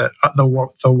idea that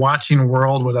the watching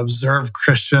world would observe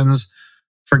Christians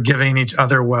forgiving each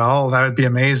other well, that would be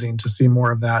amazing to see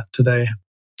more of that today.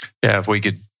 Yeah, if we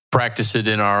could practice it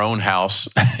in our own house,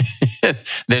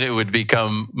 then it would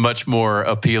become much more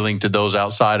appealing to those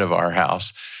outside of our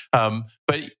house.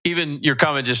 But even your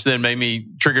comment just then made me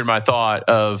trigger my thought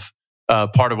of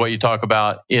part of what you talk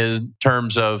about in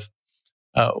terms of,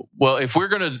 well, if we're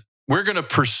going to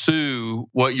pursue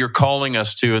what you're calling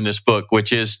us to in this book,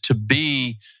 which is to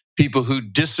be people who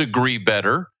disagree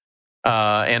better,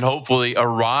 and hopefully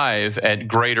arrive at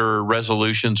greater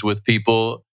resolutions with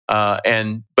people,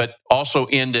 but also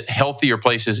end at healthier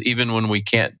places, even when we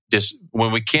can't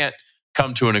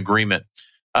come to an agreement.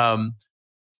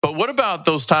 But what about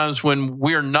those times when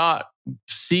we're not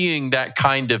seeing that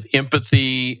kind of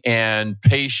empathy and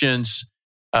patience,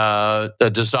 a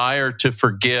desire to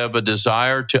forgive, a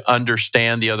desire to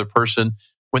understand the other person?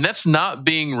 When that's not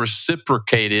being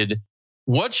reciprocated,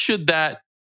 what should that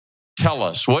tell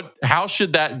us? How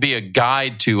should that be a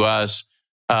guide to us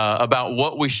about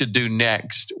what we should do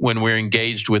next when we're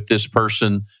engaged with this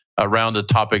person around a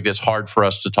topic that's hard for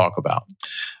us to talk about?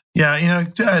 Yeah,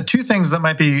 two things that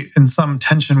might be in some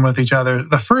tension with each other.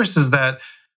 The first is that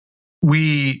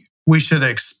we should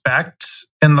expect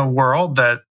in the world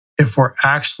that if we're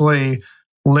actually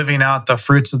living out the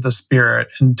fruits of the Spirit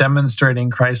and demonstrating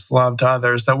Christ's love to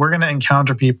others, that we're going to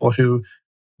encounter people who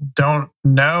don't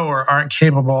know or aren't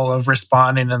capable of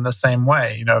responding in the same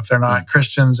way. If they're not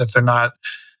Christians, if they're not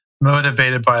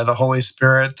motivated by the Holy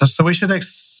Spirit. So we should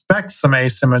expect some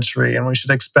asymmetry, and we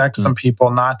should expect some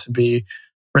people not to be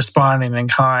responding in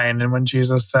kind. And when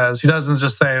Jesus says, he doesn't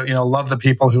just say, love the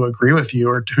people who agree with you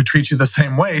or who treat you the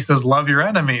same way. He says, love your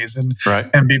enemies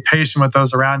and be patient with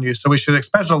those around you. So we should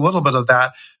expect a little bit of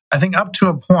that, I think, up to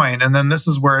a point. And then this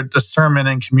is where discernment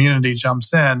and community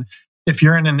jumps in. If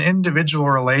you're in an individual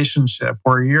relationship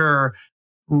where you're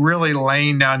really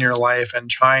laying down your life and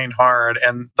trying hard,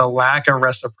 and the lack of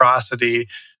reciprocity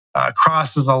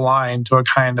crosses a line to a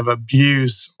kind of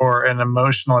abuse or an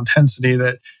emotional intensity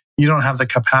that you don't have the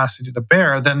capacity to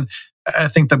bear, then I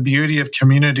think the beauty of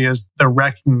community is the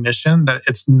recognition that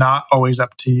it's not always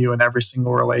up to you in every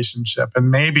single relationship. And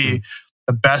maybe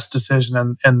the best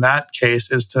decision in that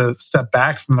case is to step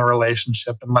back from the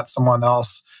relationship and let someone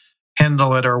else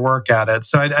handle it or work at it.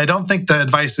 So I don't think the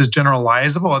advice is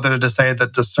generalizable, other to say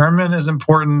that discernment is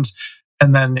important.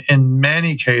 And then in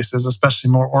many cases,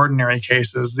 especially more ordinary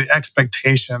cases, the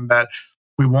expectation that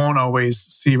we won't always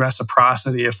see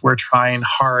reciprocity if we're trying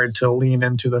hard to lean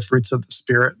into the fruits of the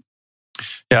Spirit.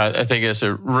 Yeah, I think it's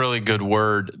a really good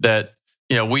word that,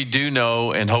 we do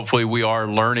know, and hopefully we are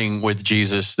learning with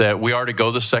Jesus, that we are to go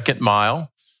the second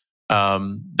mile,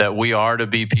 that we are to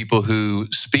be people who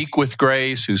speak with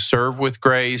grace, who serve with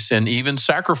grace, and even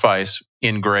sacrifice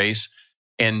in grace,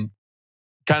 and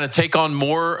kind of take on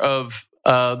more of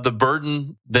the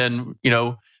burden than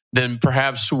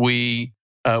perhaps we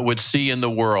would see in the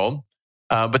world.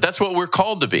 But that's what we're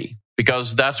called to be,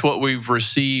 because that's what we've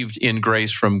received in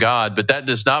grace from God. But that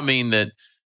does not mean that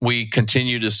we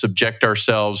continue to subject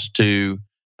ourselves to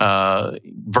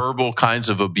verbal kinds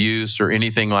of abuse or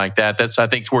anything like that. That's, I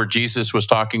think, where Jesus was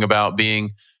talking about being,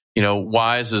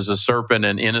 wise as a serpent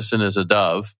and innocent as a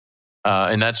dove.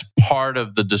 And that's part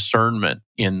of the discernment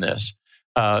in this.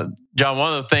 John,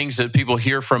 one of the things that people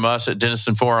hear from us at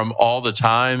Denison Forum all the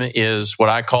time is what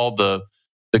I call the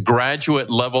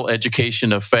graduate level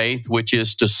education of faith, which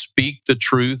is to speak the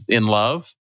truth in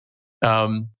love.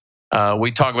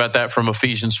 We talk about that from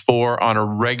Ephesians 4 on a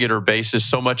regular basis.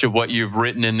 So much of what you've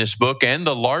written in this book and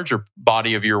the larger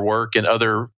body of your work in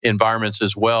other environments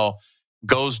as well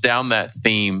goes down that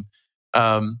theme.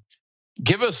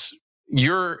 Give us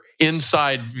your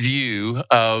inside view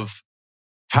of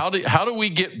how do we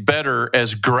get better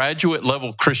as graduate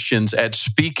level Christians at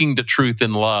speaking the truth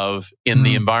in love in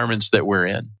the environments that we're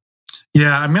in?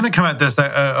 Yeah, I'm going to come at this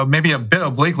maybe a bit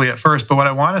obliquely at first, but what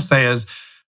I want to say is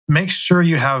make sure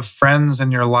you have friends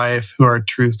in your life who are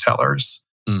truth tellers.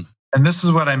 And this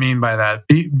is what I mean by that.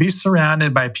 Be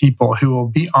surrounded by people who will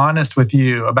be honest with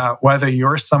you about whether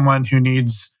you're someone who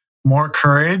needs more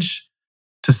courage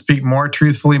to speak more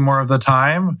truthfully more of the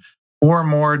time, or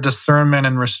more discernment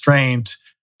and restraint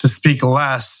to speak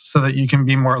less so that you can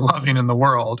be more loving in the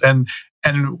world. And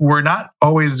we're not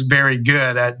always very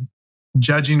good at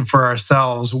judging for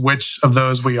ourselves which of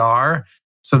those we are.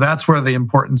 So that's where the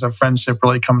importance of friendship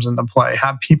really comes into play.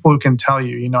 Have people who can tell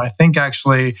you, I think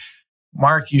actually,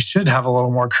 Mark, you should have a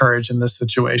little more courage in this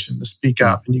situation to speak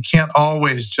up. And you can't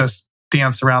always just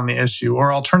dance around the issue.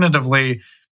 Or alternatively,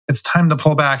 it's time to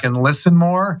pull back and listen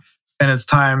more. And it's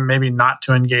time maybe not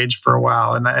to engage for a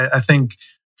while. And I think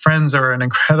friends are an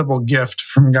incredible gift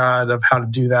from God of how to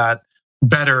do that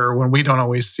better when we don't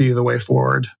always see the way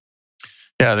forward.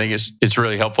 Yeah, I think it's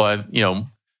really helpful.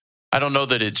 I don't know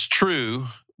that it's true,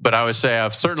 but I would say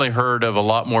I've certainly heard of a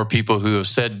lot more people who have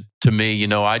said to me,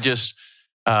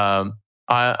 I'm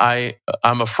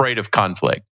afraid of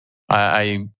conflict.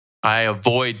 I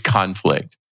avoid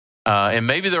conflict. And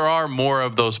maybe there are more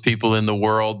of those people in the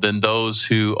world than those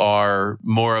who are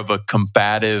more of a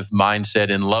combative mindset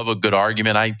and love a good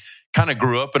argument. I kind of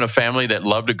grew up in a family that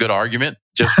loved a good argument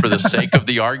just for the sake of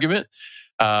the argument.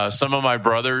 Some of my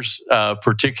brothers,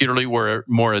 particularly, were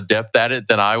more adept at it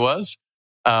than I was.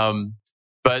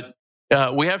 But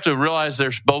we have to realize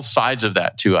there's both sides of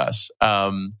that to us.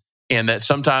 And that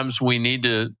sometimes we need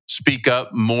to speak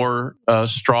up more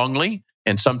strongly,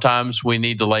 and sometimes we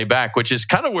need to lay back, which is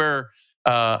kind of where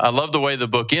I love the way the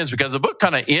book ends, because the book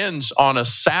kind of ends on a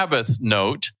Sabbath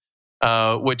note,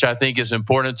 which I think is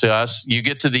important to us. You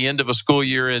get to the end of a school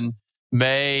year in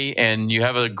May and you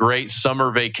have a great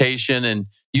summer vacation, and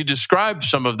you describe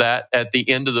some of that at the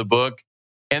end of the book.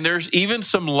 And there's even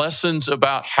some lessons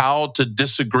about how to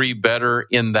disagree better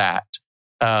in that.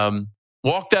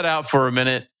 Walk that out for a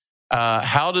minute.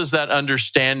 How does that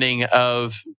understanding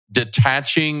of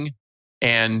detaching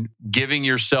and giving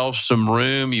yourself some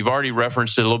room? You've already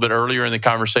referenced it a little bit earlier in the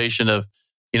conversation of,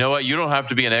 you know what, you don't have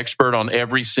to be an expert on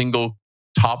every single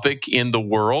topic in the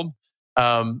world.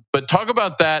 But talk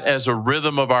about that as a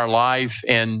rhythm of our life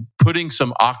and putting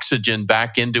some oxygen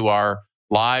back into our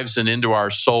lives and into our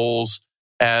souls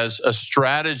as a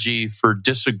strategy for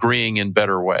disagreeing in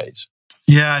better ways.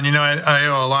 Yeah, and I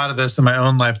owe a lot of this in my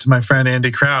own life to my friend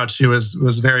Andy Crouch. He was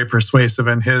very persuasive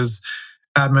in his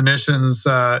admonitions,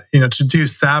 to do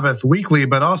Sabbath weekly,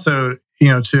 but also,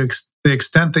 to the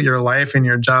extent that your life and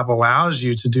your job allows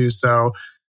you to do so,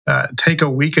 take a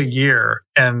week a year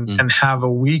and have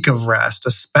a week of rest,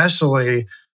 especially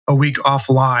a week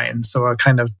offline. So a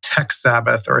kind of tech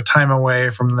Sabbath, or a time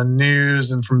away from the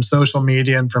news and from social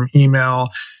media and from email.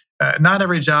 Not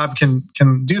every job can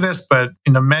do this, but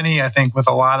many, I think, with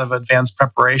a lot of advanced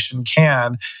preparation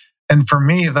can. And for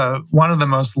me, one of the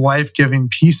most life-giving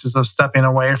pieces of stepping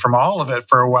away from all of it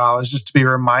for a while is just to be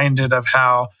reminded of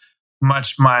how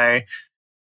much my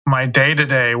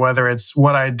day-to-day, whether it's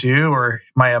what I do or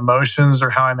my emotions or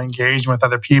how I'm engaged with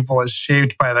other people, is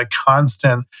shaped by the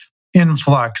constant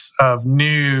influx of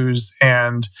news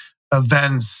and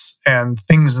events and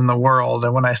things in the world.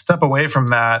 And when I step away from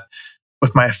that,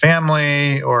 with my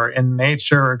family or in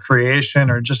nature or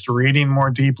creation or just reading more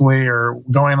deeply or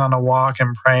going on a walk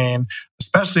and praying,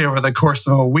 especially over the course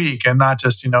of a week and not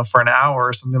just, for an hour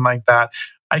or something like that,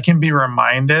 I can be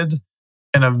reminded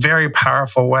in a very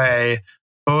powerful way,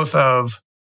 both of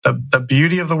the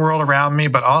beauty of the world around me,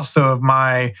 but also of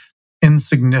my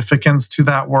insignificance to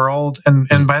that world. And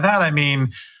by that, I mean,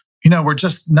 we're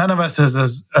just, none of us is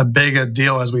as a big a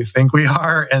deal as we think we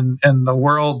are, and the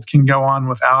world can go on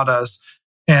without us.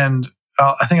 And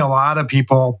I think a lot of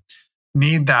people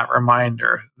need that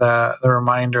reminder, the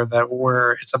reminder that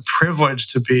it's a privilege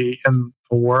to be in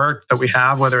the work that we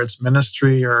have, whether it's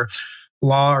ministry or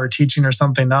law or teaching or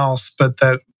something else, but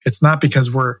that it's not because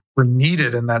we're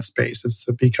needed in that space. It's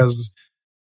because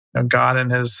God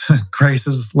in His grace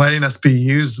is letting us be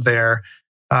used there.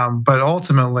 But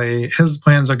ultimately, His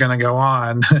plans are going to go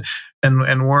on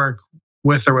and work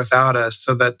with or without us,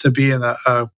 so that to be in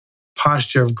a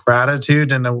posture of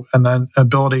gratitude and an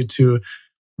ability to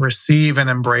receive and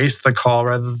embrace the call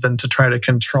rather than to try to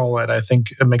control it, I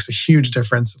think it makes a huge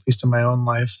difference, at least in my own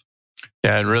life.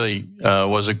 Yeah, it really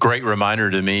was a great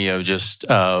reminder to me of just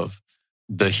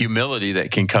the humility that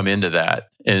can come into that,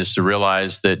 is to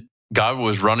realize that God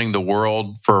was running the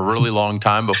world for a really long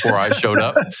time before I showed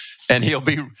up. And He'll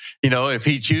be, if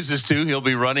He chooses to, He'll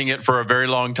be running it for a very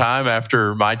long time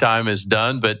after my time is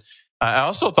done. But I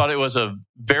also thought it was a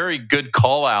very good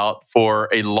call out for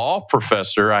a law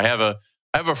professor. I have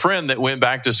a friend that went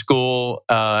back to school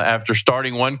after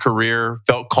starting one career,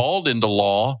 felt called into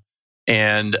law,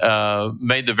 and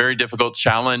made the very difficult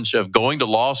challenge of going to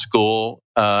law school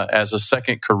as a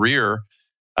second career.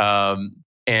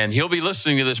 And he'll be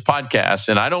listening to this podcast.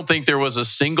 And I don't think there was a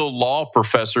single law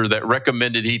professor that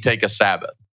recommended he take a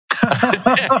Sabbath.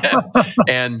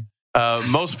 and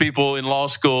most people in law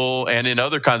school and in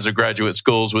other kinds of graduate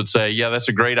schools would say, yeah, that's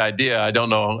a great idea. I don't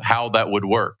know how that would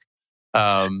work.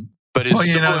 But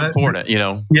it's important,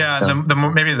 Yeah,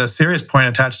 maybe the serious point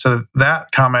attached to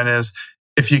that comment is,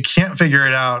 if you can't figure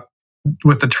it out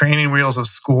with the training wheels of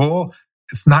school,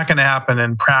 it's not going to happen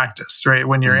in practice, right?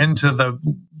 When you're into the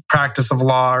practice of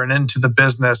law and into the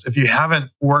business, if you haven't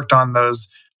worked on those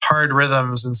hard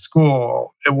rhythms in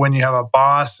school, when you have a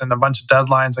boss and a bunch of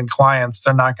deadlines and clients,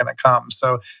 they're not going to come.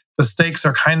 So the stakes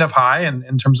are kind of high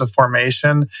in terms of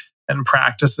formation and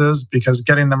practices, because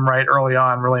getting them right early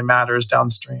on really matters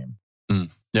downstream.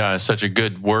 Yeah, it's such a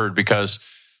good word, because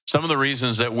some of the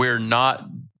reasons that we're not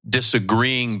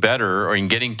disagreeing better or in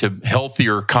getting to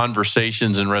healthier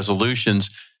conversations and resolutions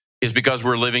is because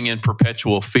we're living in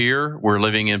perpetual fear. We're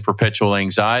living in perpetual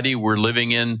anxiety. We're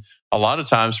living in, a lot of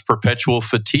times, perpetual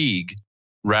fatigue,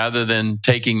 rather than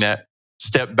taking that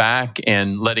step back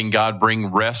and letting God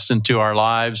bring rest into our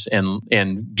lives and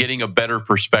getting a better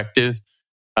perspective.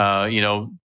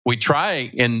 We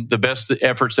try in the best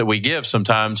efforts that we give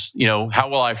sometimes, how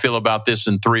will I feel about this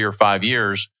in 3 or 5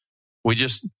 years? We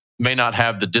just may not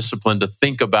have the discipline to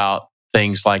think about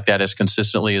things like that as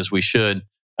consistently as we should,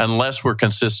 unless we're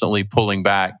consistently pulling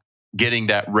back, getting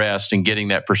that rest and getting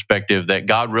that perspective that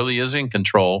God really is in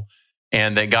control,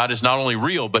 and that God is not only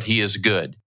real, but He is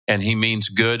good. And He means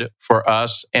good for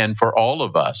us and for all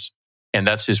of us. And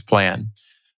that's His plan.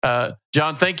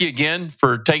 John, thank you again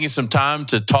for taking some time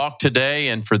to talk today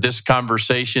and for this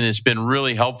conversation. It's been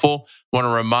really helpful. I want to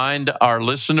remind our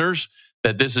listeners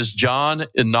that this is John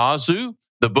Inazu.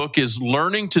 The book is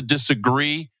Learning to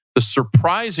Disagree: The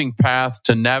Surprising Path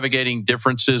to Navigating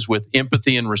Differences with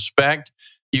Empathy and Respect.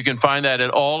 You can find that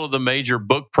at all of the major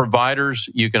book providers.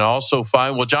 You can also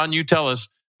find, well, John, you tell us,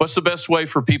 what's the best way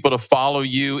for people to follow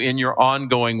you in your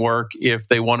ongoing work if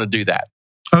they want to do that?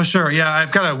 Oh, sure. Yeah,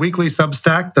 I've got a weekly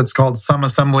Substack that's called Some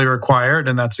Assembly Required,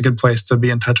 and that's a good place to be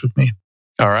in touch with me.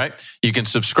 All right. You can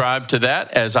subscribe to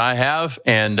that, as I have,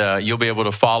 and you'll be able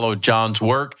to follow John's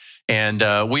work.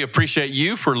 And we appreciate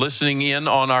you for listening in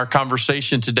on our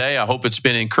conversation today. I hope it's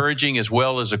been encouraging as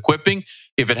well as equipping.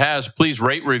 If it has, please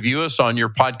rate, review us on your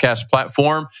podcast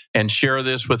platform and share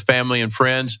this with family and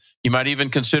friends. You might even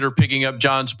consider picking up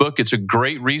John's book. It's a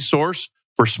great resource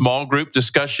for small group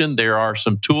discussion. There are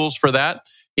some tools for that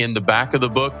in the back of the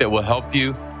book that will help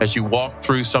you as you walk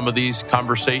through some of these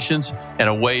conversations, and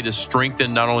a way to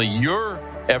strengthen not only your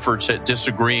efforts at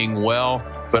disagreeing well,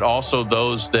 but also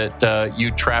those that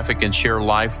you traffic and share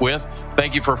life with.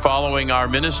 Thank you for following our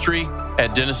ministry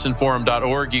at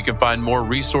denisonforum.org. You can find more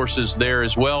resources there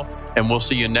as well, and we'll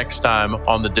see you next time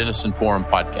on the Denison Forum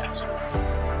podcast.